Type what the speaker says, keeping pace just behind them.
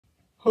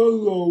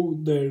Hello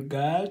there,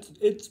 guys.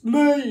 It's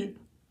me,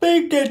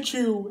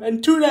 Pikachu,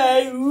 and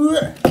today.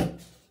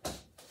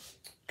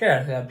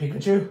 Get that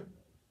Pikachu.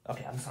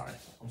 Okay, I'm sorry.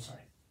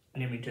 I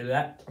didn't mean to do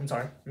that. I'm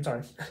sorry.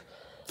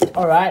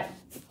 All right.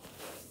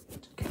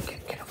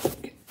 Get over.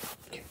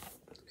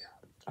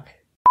 Okay.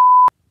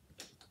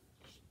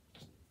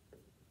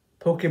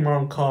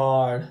 Pokemon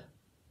card.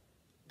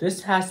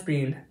 This has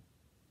been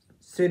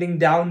sitting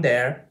down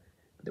there,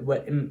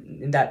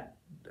 in that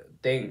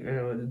thing.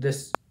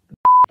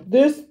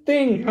 This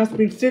thing has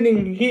been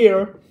sitting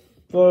here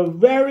for a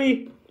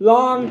very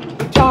long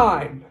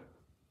time.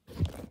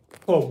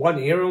 For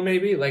 1 year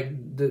maybe, like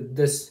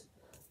this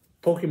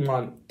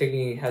Pokemon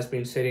thingy has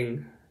been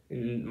sitting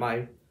in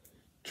my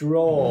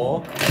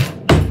drawer,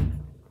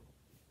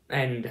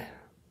 and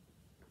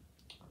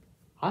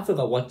I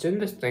forgot what's in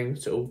this thing,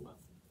 so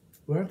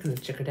we're gonna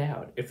check it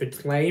out. If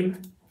it's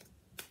lame,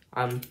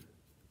 I'm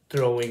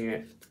throwing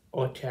it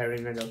or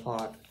tearing it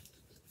apart.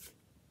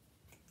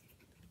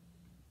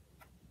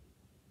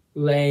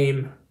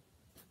 Lame.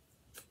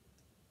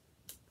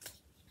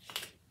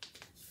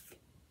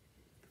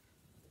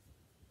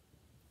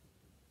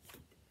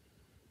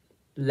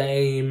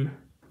 Lame.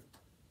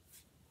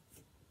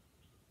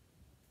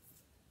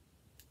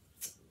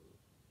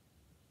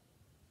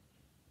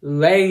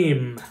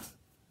 Lame.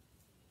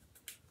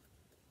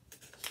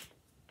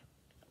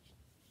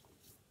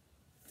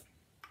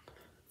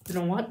 You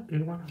know what?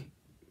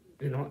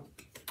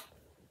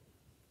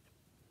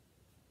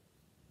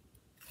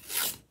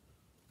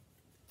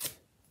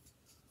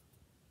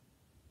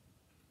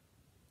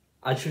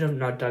 I should have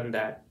not done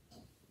that.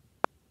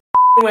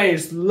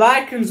 Anyways,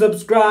 like and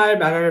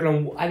subscribe. I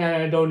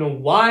don't know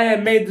why I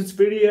made this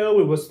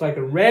video. It was like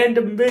a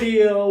random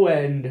video,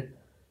 and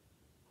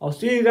I'll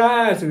see you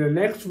guys in the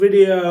next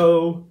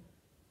video.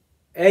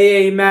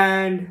 AA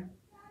Man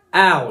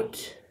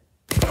out.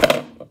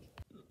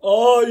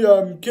 I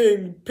am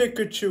King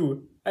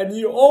Pikachu, and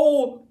you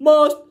all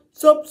must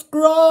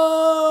subscribe.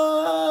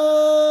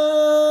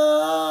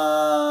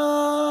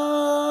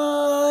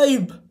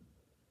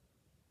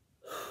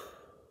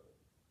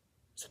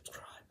 Subscribe.